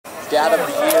Dad of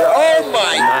the Year. Oh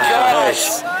my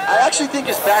gosh! I actually think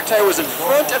his back tire was in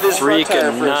front of his front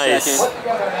tire for a second.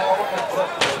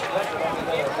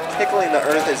 Tickling the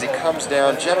earth as he comes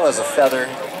down, gentle as a feather.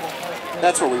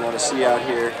 That's what we want to see out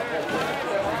here.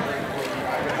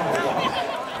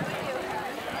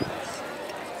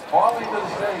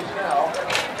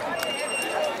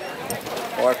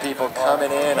 More people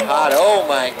coming in hot. Oh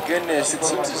my goodness. It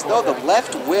seems as though the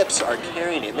left whips are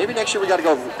carrying it. Maybe next year we got to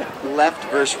go left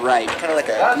versus right. Kind of like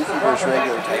a goofy versus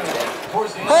regular type thing.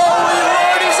 Holy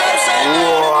Lord, he's upside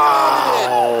down.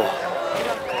 Wow.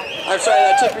 I'm sorry,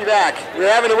 that took me back. We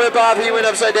were having a whip off. He went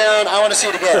upside down. I want to see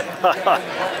it again.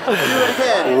 Do it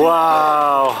again.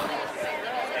 Wow.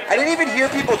 I didn't even hear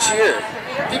people cheer.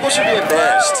 People should be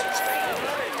embarrassed.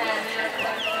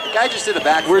 The guy just did a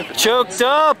backflip. We're choked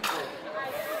up.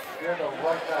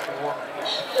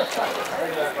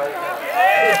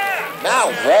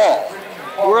 Now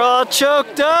wall. We're all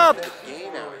choked up.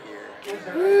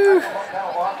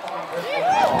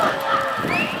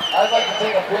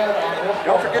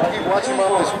 Don't forget to keep watching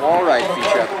them on this wall ride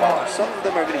feature at the bottom. Some of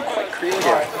them are getting quite creative.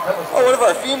 Oh, one of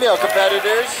our female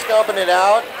competitors stomping it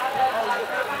out.